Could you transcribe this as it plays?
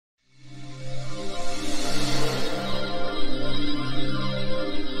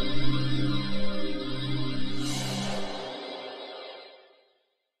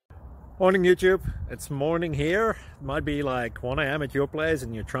Morning YouTube, it's morning here. It might be like 1 a.m. at your place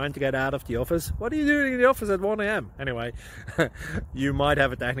and you're trying to get out of the office. What are you doing in the office at 1 a.m? Anyway, you might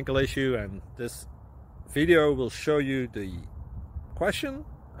have a technical issue and this video will show you the question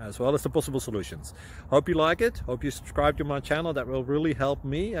as well as the possible solutions. Hope you like it, hope you subscribe to my channel. That will really help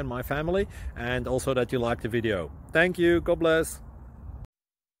me and my family, and also that you like the video. Thank you, God bless.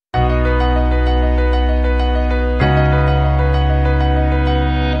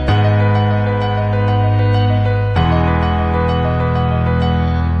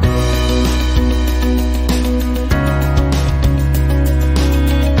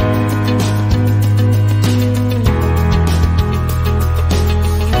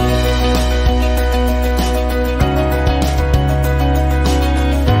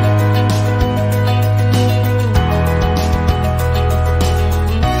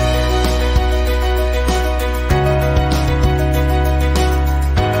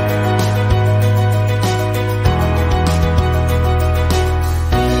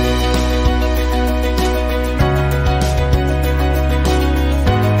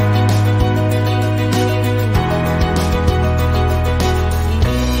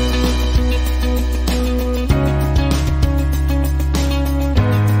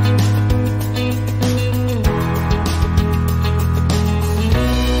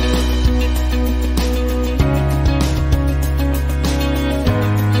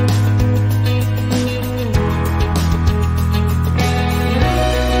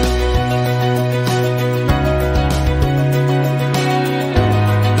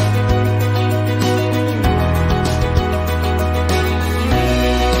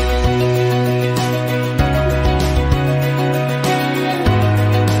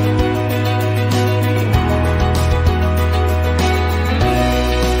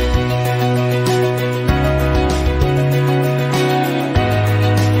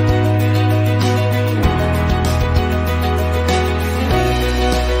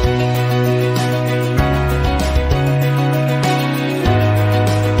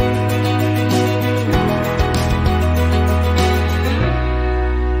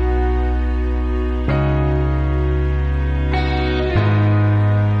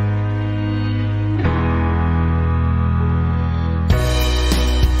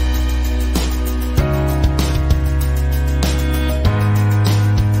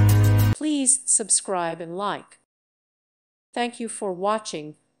 Please subscribe and like. Thank you for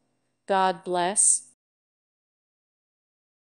watching. God bless.